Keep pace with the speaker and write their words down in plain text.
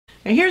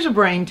And here's a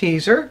brain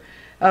teaser.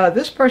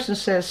 This person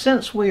says,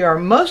 since we are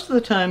most of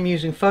the time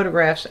using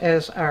photographs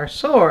as our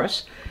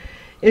source,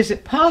 is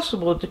it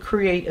possible to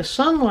create a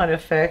sunlight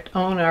effect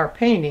on our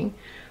painting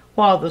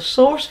while the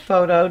source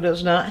photo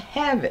does not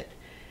have it?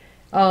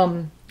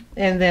 And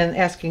then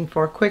asking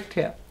for a quick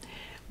tip.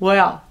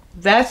 Well,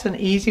 that's an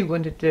easy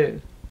one to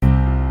do.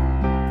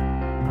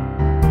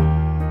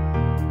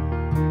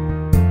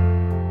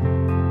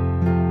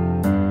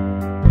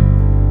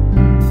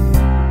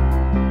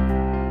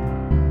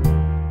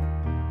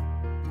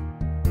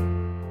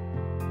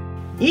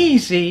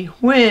 Easy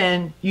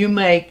when you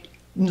make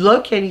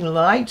locating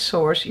light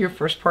source your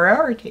first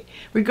priority,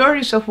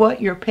 regardless of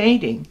what you're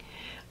painting.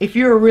 If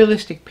you're a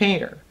realistic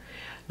painter,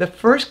 the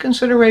first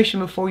consideration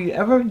before you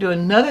ever do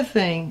another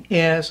thing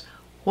is,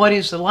 what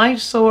is the light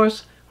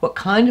source, what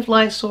kind of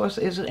light source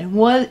is it, and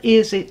what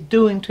is it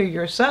doing to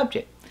your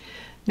subject?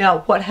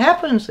 Now, what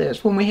happens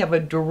is when we have a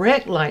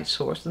direct light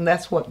source, and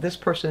that's what this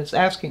person is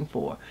asking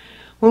for,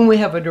 when we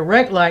have a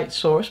direct light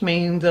source,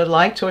 meaning the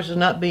light source is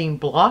not being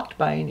blocked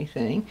by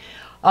anything,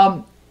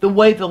 the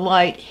way the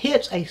light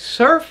hits a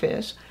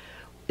surface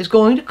is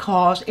going to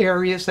cause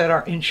areas that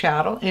are in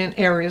shadow and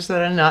areas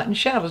that are not in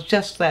shadow. It's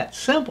just that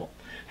simple.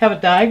 I have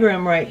a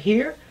diagram right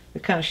here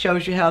that kind of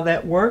shows you how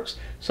that works.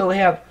 So we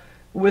have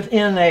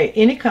within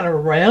any kind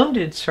of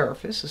rounded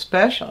surface,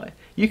 especially,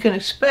 you can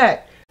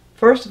expect,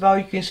 first of all,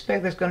 you can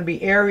expect there's going to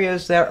be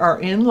areas that are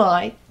in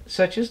light,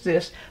 such as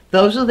this.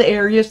 Those are the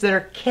areas that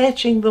are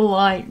catching the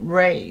light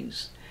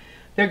rays.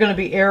 There are going to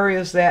be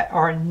areas that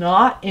are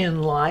not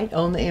in light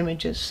on the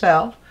image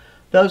itself.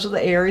 Those are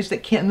the areas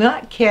that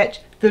cannot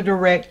catch the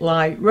direct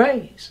light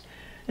rays.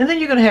 And then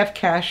you're going to have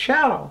cast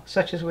shadow,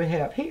 such as we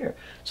have here.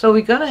 So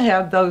we're going to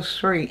have those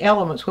three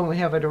elements when we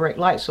have a direct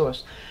light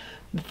source.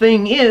 The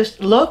thing is,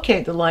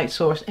 locate the light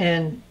source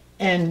and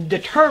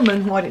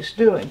determine what it's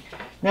doing.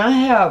 Now I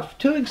have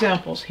two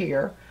examples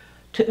here,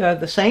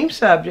 the same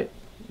subject.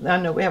 I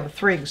know we have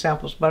three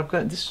examples, but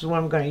this is what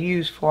I'm going to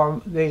use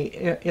for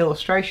the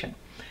illustration.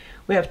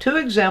 We have two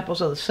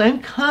examples of the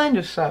same kind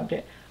of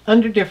subject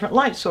under different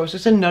light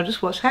sources, and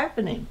notice what's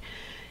happening.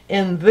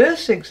 In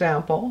this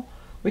example,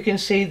 we can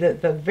see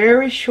that the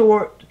very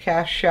short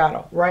cast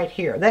shadow right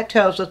here, that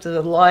tells us that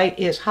the light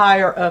is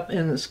higher up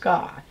in the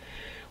sky.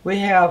 We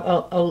have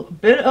a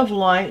bit of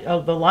light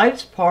of the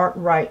lightest part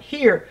right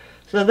here,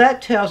 so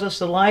that tells us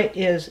the light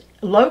is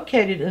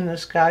located in the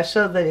sky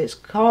so that it's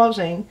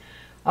causing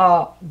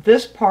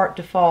this part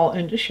to fall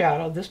into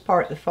shadow, this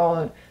part to fall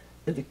in,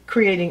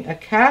 creating a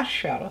cast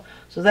shadow.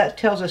 So that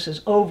tells us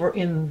it's over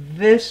in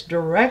this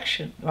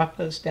direction. I'll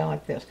put this down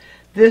like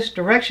this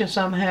direction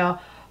somehow,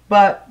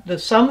 but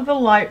some of the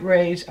light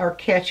rays are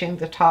catching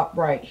the top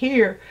right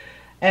here,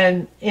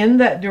 and in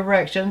that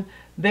direction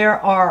there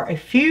are a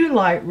few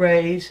light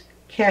rays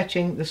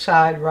catching the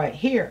side right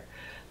here.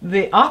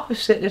 The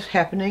opposite is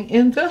happening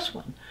in this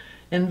one.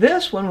 In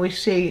this one we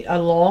see a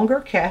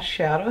longer cast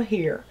shadow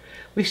here.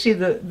 We see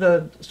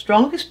the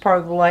strongest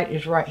part of the light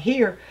is right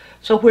here.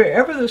 So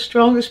wherever the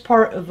strongest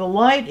part of the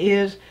light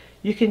is,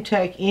 you can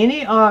take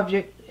any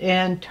object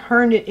and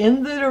turn it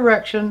in the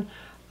direction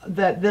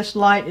that this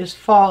light is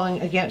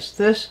falling against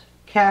this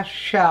cast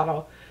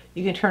shadow.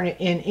 You can turn it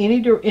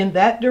in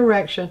that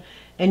direction,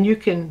 and you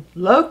can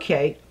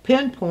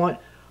pinpoint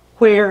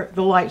where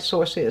the light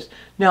source is.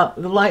 Now,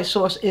 the light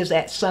source is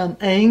at some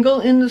angle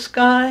in the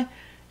sky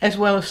as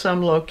well as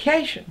some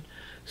location.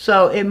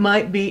 So it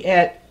might be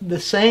at the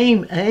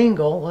same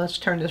angle. Let's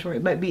turn this where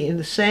it might be in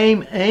the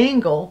same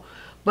angle,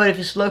 but if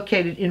it's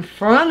located in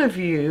front of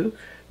you,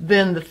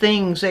 then the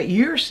things that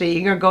you're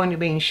seeing are going to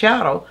be in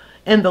shadow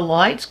and the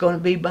light's going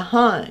to be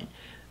behind.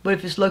 But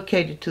if it's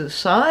located to the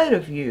side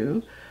of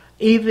you,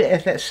 even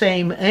at that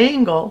same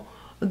angle,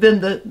 then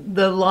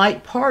the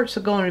light parts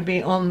are going to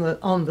be on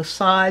the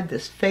side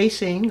that's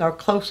facing or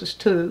closest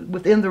to,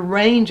 within the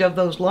range of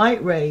those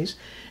light rays,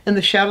 and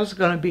the shadows are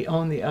going to be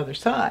on the other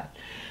side.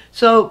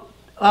 So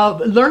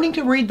learning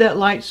to read that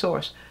light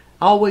source,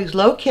 always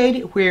locate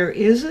it, where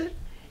is it,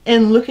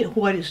 and look at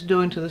what it's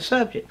doing to the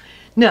subject.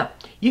 Now,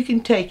 you can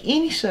take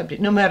any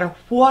subject, no matter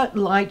what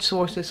light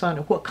source it's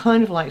under, what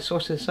kind of light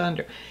source it's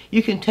under.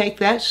 You can take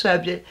that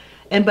subject,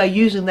 and by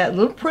using that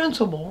little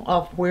principle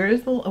of where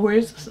is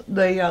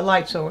the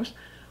light source,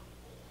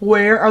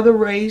 where are the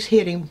rays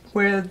hitting,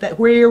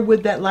 where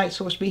would that light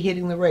source be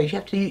hitting the rays? You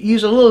have to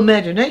use a little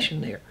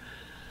imagination there.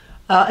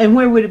 And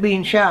where would it be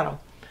in shadow?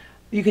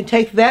 You can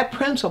take that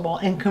principle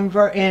and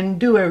convert and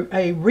do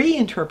a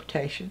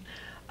reinterpretation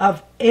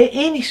of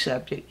any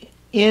subject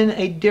in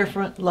a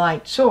different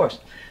light source.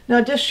 Now,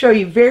 I'll just show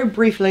you very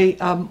briefly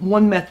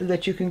one method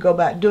that you can go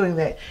about doing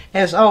that.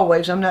 As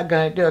always, I'm not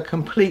going to do a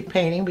complete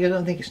painting because I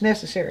don't think it's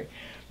necessary.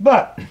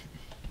 But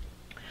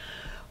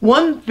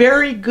one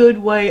very good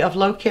way of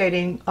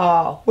locating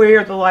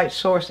where the light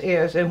source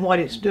is and what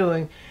it's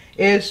doing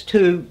is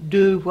to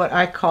do what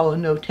I call a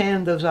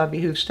no-tan. Those of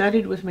you who've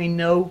studied with me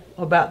know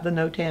about the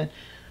no-tan.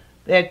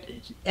 That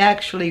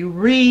actually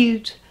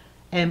reads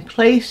and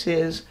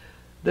places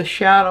the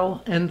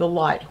shadow and the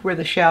light, where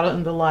the shadow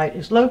and the light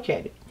is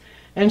located.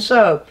 And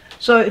so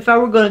if I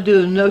were going to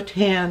do a no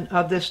 10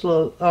 of this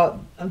little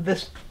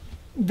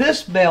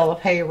this bale of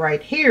hay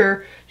right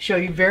here, show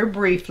you very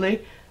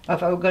briefly.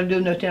 If I were going to do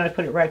a no 10, I'd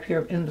put it right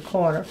here in the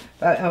corner.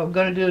 If I were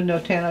going to do a no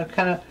 10, I'd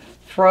kind of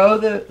throw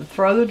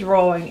the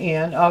drawing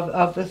in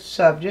of the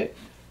subject,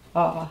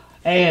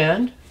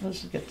 and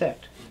let's get that.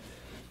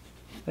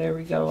 There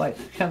we go, like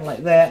kind of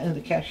like that, and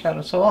the cast shadow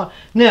and so on.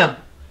 Now,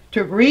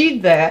 to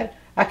read that,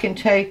 I can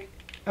take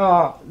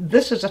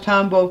this is a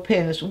Tombow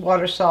pen. It's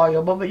water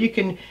soluble, but you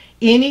can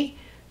any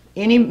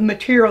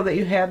material that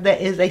you have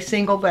that is a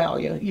single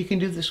value. You can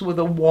do this with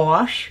a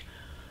wash,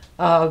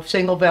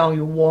 single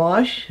value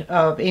wash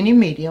of any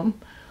medium,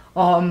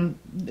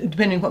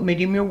 depending what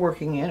medium you're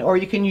working in, or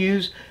you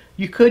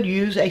could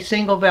use a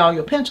single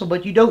value pencil,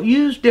 but you don't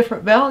use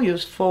different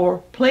values for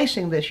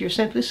placing this. You're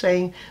simply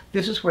saying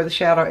this is where the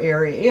shadow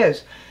area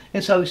is.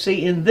 And so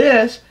see, in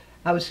this,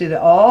 I would see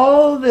that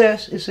all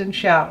this is in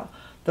shadow.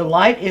 The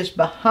light is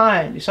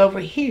behind, it's over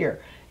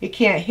here. It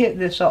can't hit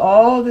this, so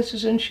all this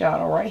is in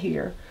shadow right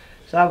here.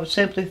 So I would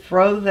simply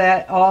throw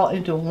that all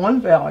into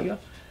one value.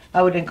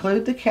 I would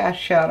include the cast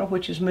shadow,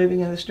 which is moving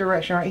in this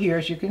direction right here,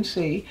 as you can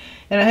see.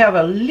 And I have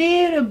a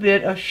little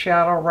bit of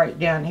shadow right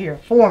down here,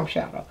 form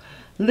shadow.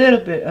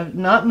 Little bit of,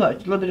 not much, a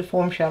little bit of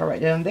form shadow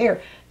right down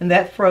there. And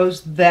that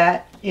throws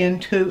that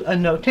into a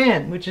no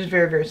 10, which is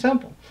very, very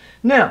simple.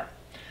 Now,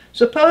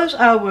 suppose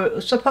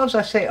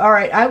I say, all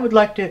right, I would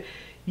like to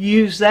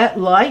use that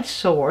light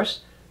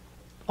source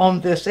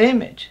on this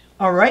image.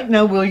 All right,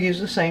 now we'll use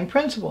the same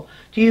principle.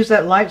 To use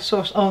that light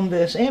source on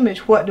this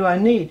image, what do I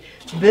need?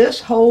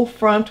 This whole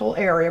frontal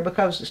area,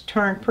 because it's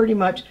turned pretty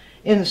much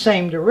in the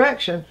same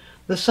direction.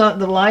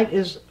 The light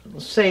is,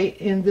 say,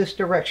 in this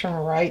direction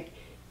right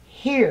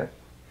here.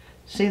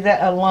 See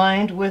that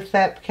aligned with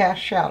that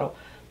cast shadow.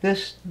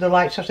 The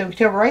light source, we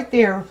tell right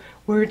there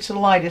where it's the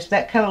lightest,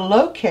 that kind of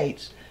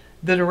locates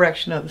the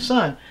direction of the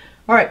sun.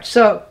 All right,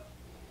 so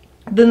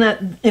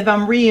then if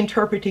I'm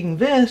reinterpreting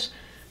this,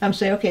 I'm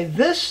saying, okay,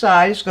 this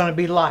side is going to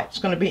be light. It's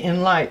going to be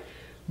in light.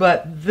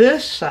 But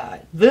this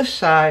side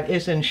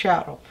is in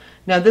shadow.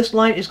 Now this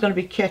light is going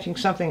to be catching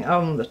something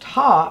on the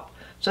top,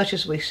 such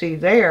as we see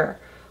there.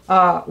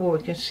 Well,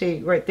 we can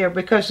see right there,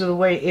 because of the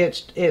way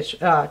it's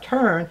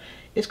turned,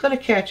 it's going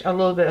to catch a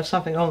little bit of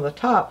something on the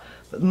top.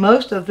 But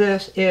most of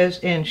this is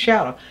in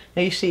shadow.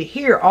 Now you see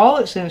here,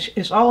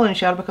 it's all in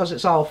shadow because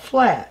it's all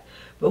flat.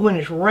 But when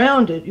it's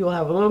rounded, you'll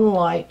have a little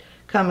light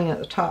coming at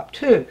the top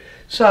too.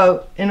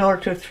 So in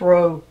order to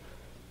throw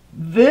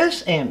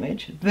this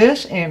image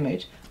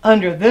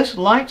under this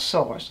light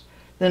source,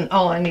 then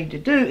all I need to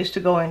do is to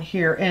go in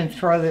here and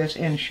throw this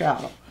in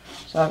shadow.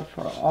 So I'll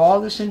throw all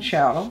this in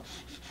shadow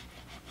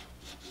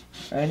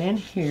right in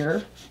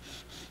here.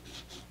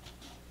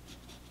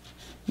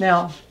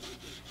 Now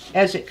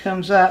as it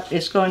comes up,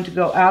 it's going to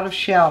go out of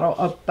shadow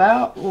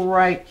about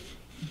right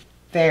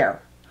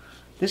there.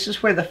 This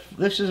is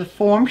a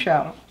form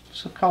shadow.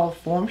 It's called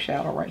form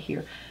shadow right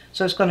here.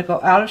 So it's going to go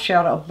out of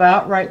shadow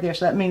about right there.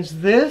 So that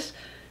means this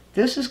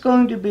is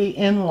going to be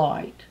in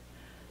light.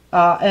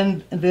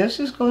 And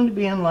this is going to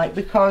be in light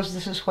because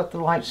this is what the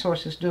light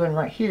source is doing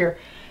right here.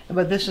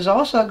 But this is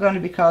also going to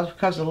be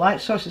because the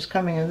light source is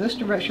coming in this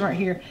direction right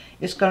here,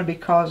 it's going to be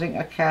causing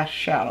a cast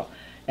shadow.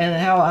 And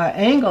how I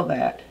angle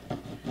that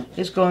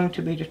is going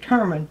to be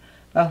determined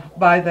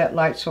by that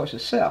light source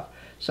itself.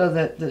 So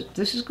that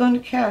this is going to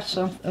cast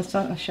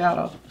a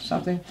shadow,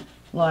 something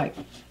like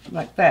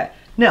that.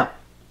 Now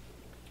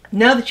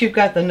that you've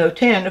got the no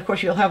 10, of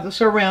course you'll have the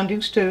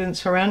surroundings too, and the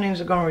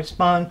surroundings are going to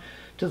respond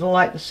to the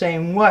light the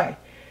same way.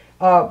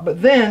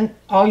 But then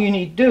all you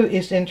need to do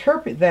is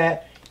interpret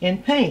that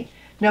in paint.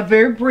 Now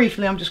very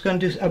briefly, I'm just going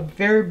to do a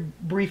very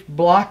brief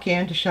block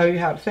in to show you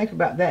how to think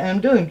about that. And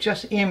I'm doing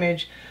just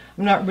image.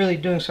 I'm not really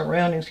doing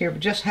surroundings here, but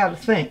just how to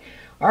think.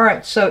 All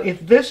right, so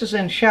if this is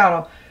in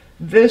shadow,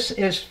 this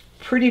is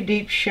pretty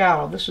deep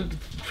shadow. This is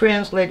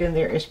translated in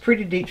there. It's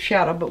pretty deep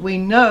shadow, but we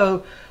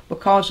know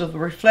because of the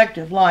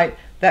reflective light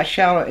that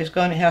shadow is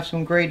going to have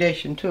some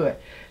gradation to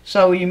it.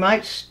 So you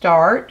might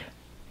start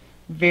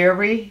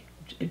very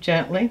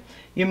gently.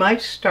 You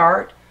might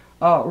start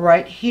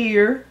right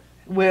here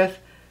with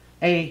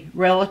a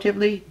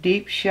relatively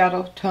deep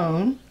shadow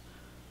tone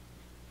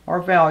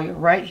or value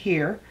right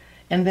here,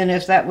 and then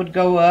as that would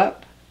go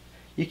up,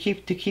 you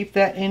keep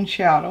that in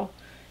shadow,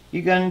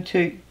 you're going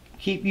to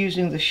keep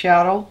using the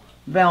shadow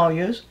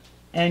values,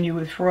 and you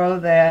would throw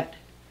that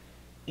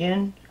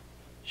in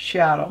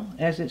shadow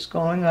as it's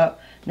going up.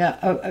 Now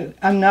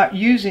I'm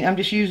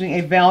just using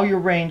a value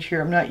range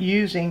here. I'm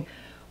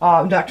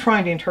not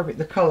trying to interpret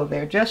the color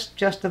there,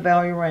 just the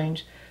value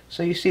range.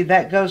 So you see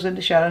that goes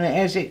into shadow, and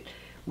as it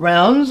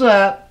rounds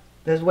up,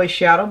 the way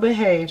shadow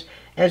behaves,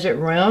 as it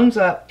rounds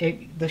up,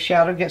 the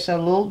shadow gets a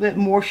little bit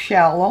more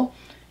shallow.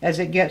 As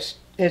it gets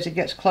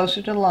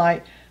closer to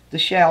light, the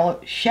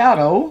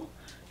shadow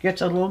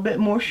gets a little bit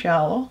more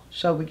shallow.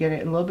 So we get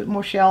it a little bit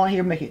more shallow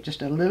here, make it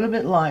just a little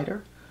bit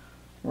lighter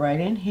right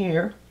in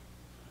here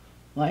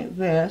like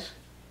this.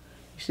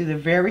 You see the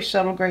very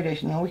subtle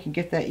gradation. Now we can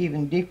get that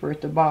even deeper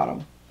at the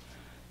bottom.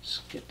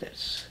 Let's get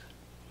this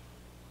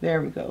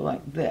There we go,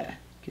 like that.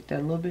 Get that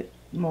a little bit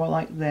more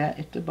like that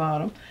at the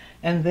bottom.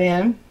 And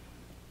then,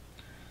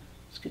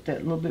 let's get that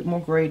a little bit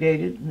more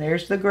gradated.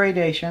 There's the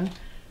gradation.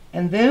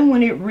 And then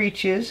when it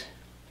reaches,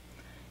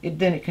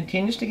 then it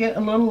continues to get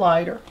a little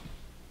lighter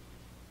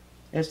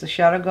as the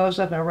shadow goes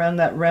up and around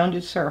that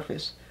rounded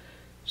surface.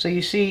 So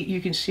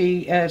you can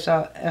see as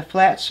a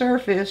flat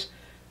surface,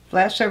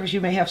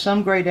 you may have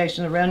some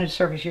gradation. The rounded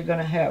surface, you're going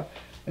to have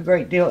a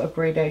great deal of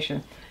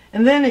gradation.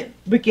 And then it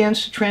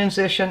begins to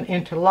transition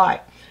into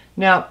light.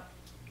 Now,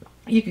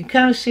 you can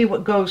kind of see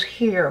what goes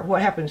here,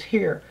 what happens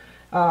here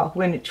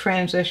when it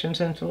transitions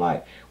into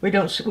light. We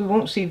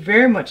won't see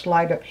very much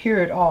light up here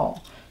at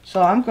all.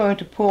 So I'm going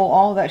to pull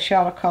all that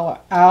shadow color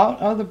out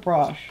of the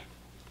brush.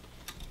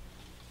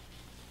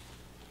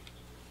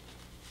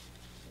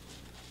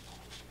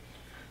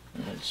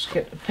 Let's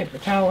get the paper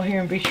towel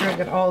here and be sure I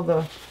get all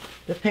the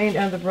paint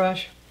out of the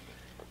brush.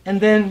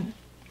 And then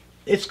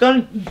it's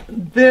going to,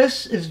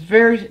 this is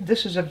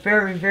a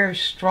very, very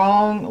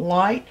strong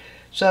light.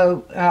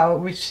 So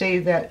we see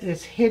that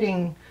it's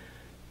hitting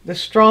the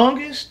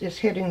strongest. It's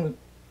hitting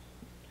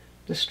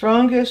the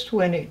strongest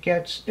when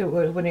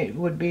when it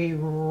would be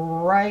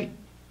right,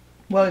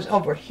 well, it's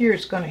over here,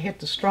 it's going to hit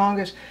the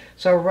strongest.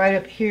 So right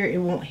up here it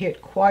won't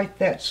hit quite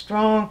that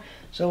strong.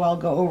 So I'll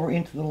go over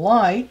into the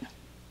light.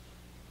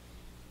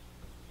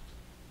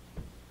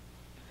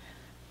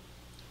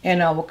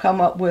 And I will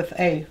come up with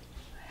a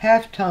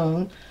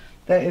halftone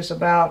that is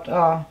about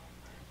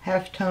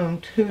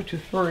halftone 2 to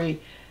 3,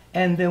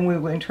 and then we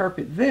will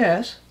interpret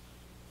this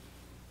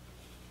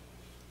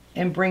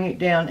and bring it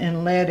down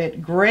and let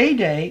it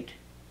gradate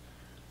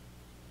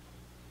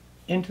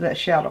into that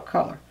shadow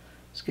color.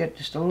 Let's get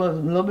just a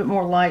little bit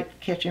more light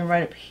catching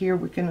right up here,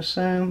 we can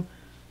assume,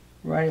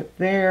 right up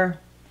there.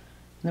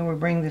 And then we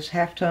bring this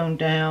halftone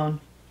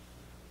down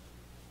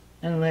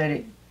and let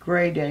it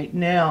gradate.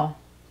 Now,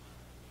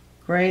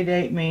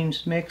 gradate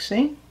means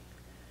mixing,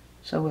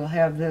 so we'll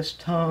have this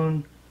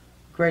tone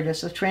gradate.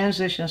 It's a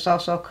transition. It's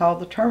also called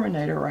the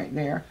terminator right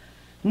there.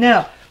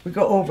 Now we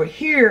go over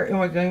here and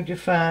we're going to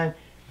find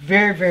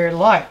very, very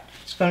light.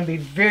 It's going to be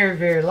very,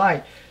 very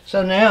light.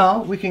 So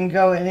now we can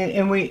go in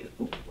and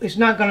it's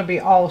not going to be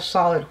all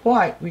solid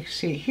white. We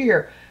see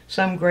here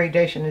some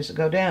gradation as it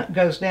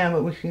goes down,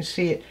 but we can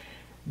see it.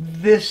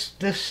 This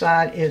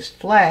side is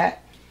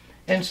flat,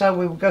 and so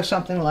we will go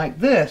something like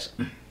this.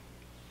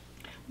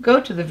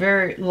 Go to the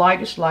very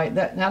lightest light.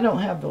 Now I don't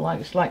have the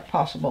lightest light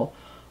possible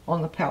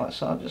on the palette,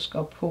 so I'll just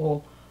go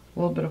pull a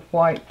little bit of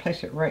white,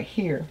 place it right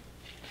here.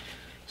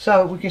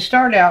 So we can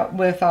start out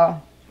with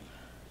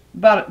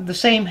about the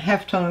same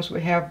halftones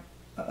we have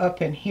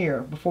up in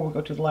here before we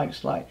go to the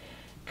lightest light.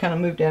 Kind of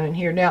move down in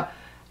here. Now,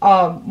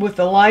 with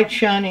the light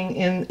shining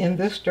in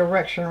this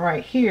direction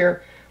right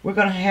here, we're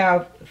going to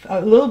have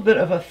a little bit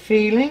of a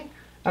feeling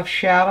of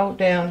shadow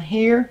down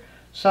here.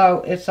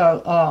 So it's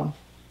a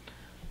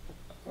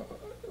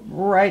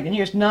right in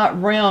here. It's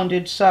not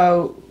rounded,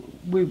 so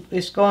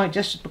it's going,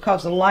 just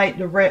because the light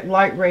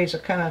rays are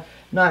kind of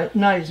not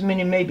as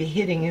many maybe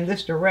hitting in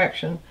this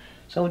direction.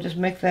 So we'll just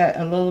make that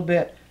a little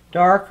bit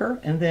darker,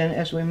 and then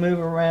as we move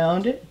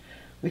around it,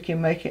 we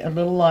can make it a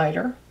little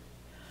lighter,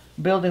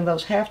 building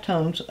those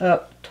halftones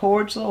up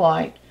towards the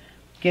light,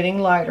 getting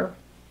lighter.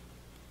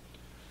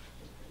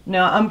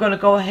 Now I'm going to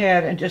go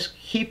ahead and just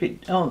keep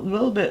it on a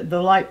little bit,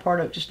 the light part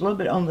of it, just a little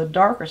bit on the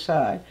darker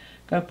side.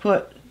 Going to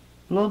put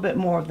a little bit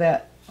more of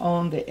that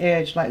on the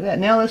edge like that.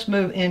 Now let's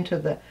move into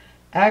the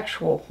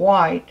actual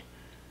white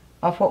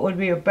of what would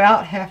be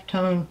about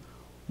halftone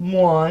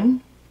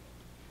 1.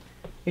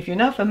 If you're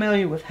not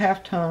familiar with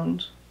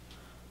halftones,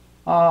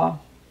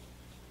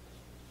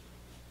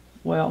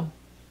 well,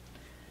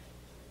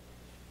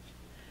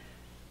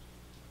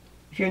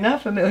 if you're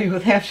not familiar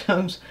with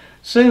halftones,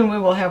 soon we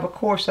will have a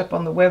course up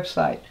on the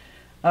website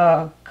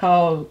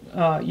called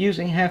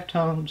Using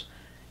Halftones,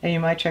 and you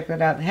might check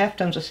that out. The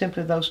halftones are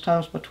simply those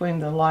tones between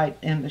the light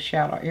and the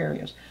shadow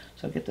areas.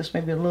 So get this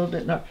maybe a little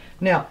bit dark.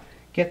 Now,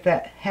 get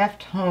that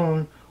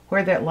halftone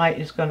where that light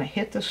is going to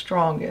hit the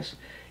strongest.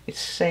 It's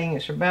saying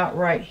it's about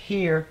right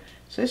here,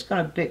 so it's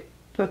going to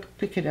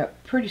pick it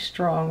up pretty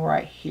strong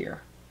right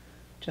here.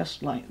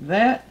 Just like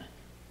that.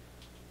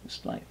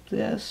 Just like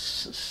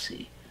this. Let's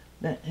see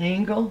that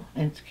angle,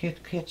 and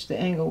catch the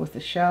angle with the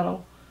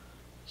shadow.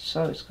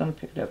 So it's going to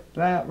pick it up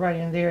about right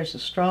in there. It's the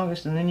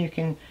strongest, and then you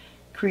can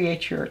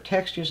create your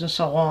textures and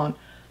so on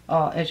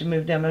as you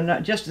move down.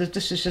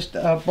 This is just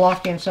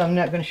blocking, so I'm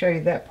not going to show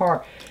you that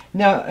part.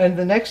 Now, and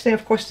the next thing,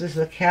 of course, is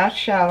the cast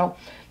shadow.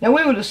 Now,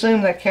 we would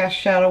assume that cast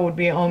shadow would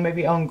be on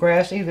maybe on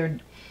grass, either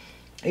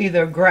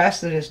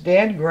grass that is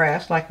dead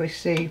grass, like we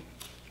see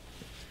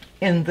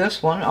in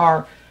this one,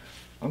 or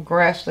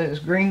grass that is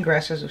green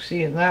grass, as we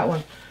see in that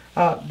one.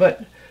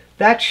 But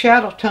that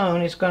shadow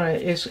tone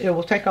it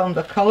will take on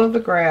the color of the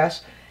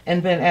grass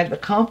and then add the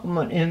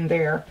complement in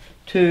there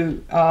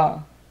to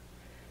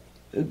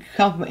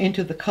complement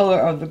into the color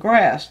of the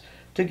grass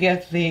to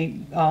get the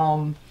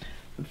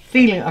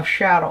feeling of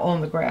shadow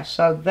on the grass.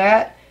 So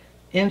that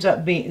ends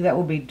up being, that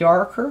will be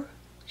darker.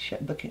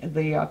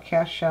 The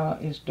cast shadow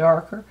is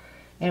darker.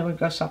 and it would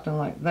go something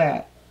like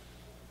that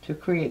to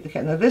create the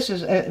cat. Now this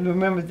is,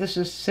 remember, this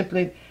is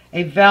simply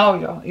a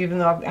value, even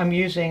though I'm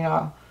using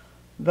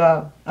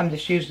I'm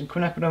just using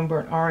quinacridone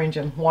burnt orange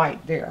and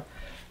white there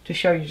to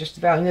show you just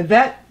the value. Now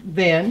that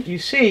then, you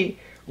see,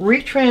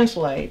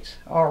 retranslates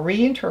or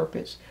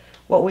reinterprets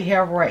what we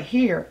have right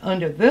here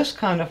under this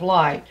kind of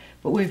light,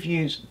 but we've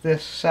used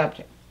this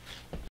subject.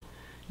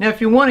 Now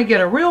if you want to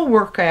get a real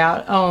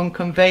workout on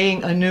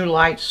conveying a new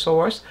light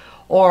source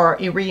or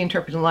a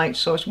reinterpreting light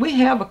source, we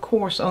have a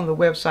course on the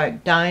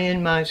website,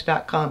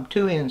 DianneMize.com,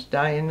 2 N's,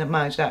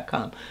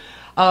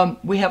 DianneMize.com.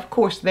 We have a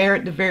course there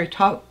at the very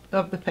top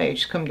of the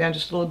page. Come down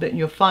just a little bit and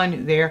you'll find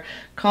it there,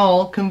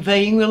 called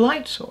Conveying the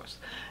Light Source.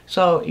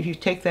 So if you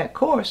take that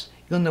course,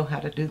 you'll know how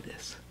to do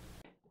this.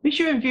 Be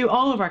sure to view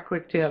all of our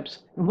quick tips.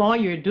 And while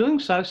you're doing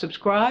so,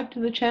 subscribe to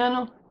the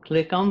channel,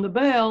 click on the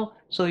bell,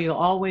 so you'll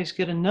always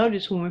get a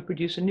notice when we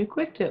produce a new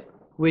quick tip,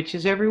 which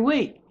is every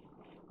week.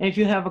 And if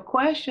you have a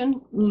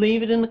question,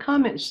 leave it in the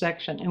comments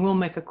section and we'll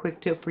make a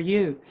quick tip for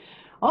you.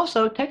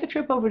 Also, take a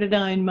trip over to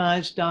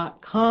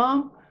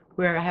DianneMize.com,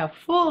 where I have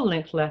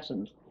full-length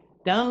lessons,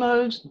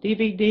 downloads,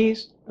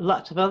 DVDs,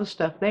 lots of other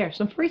stuff there,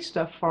 some free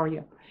stuff for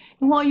you.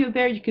 And while you're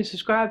there, you can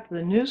subscribe to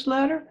the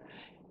newsletter,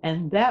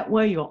 and that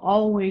way you'll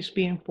always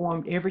be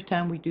informed every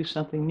time we do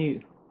something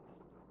new.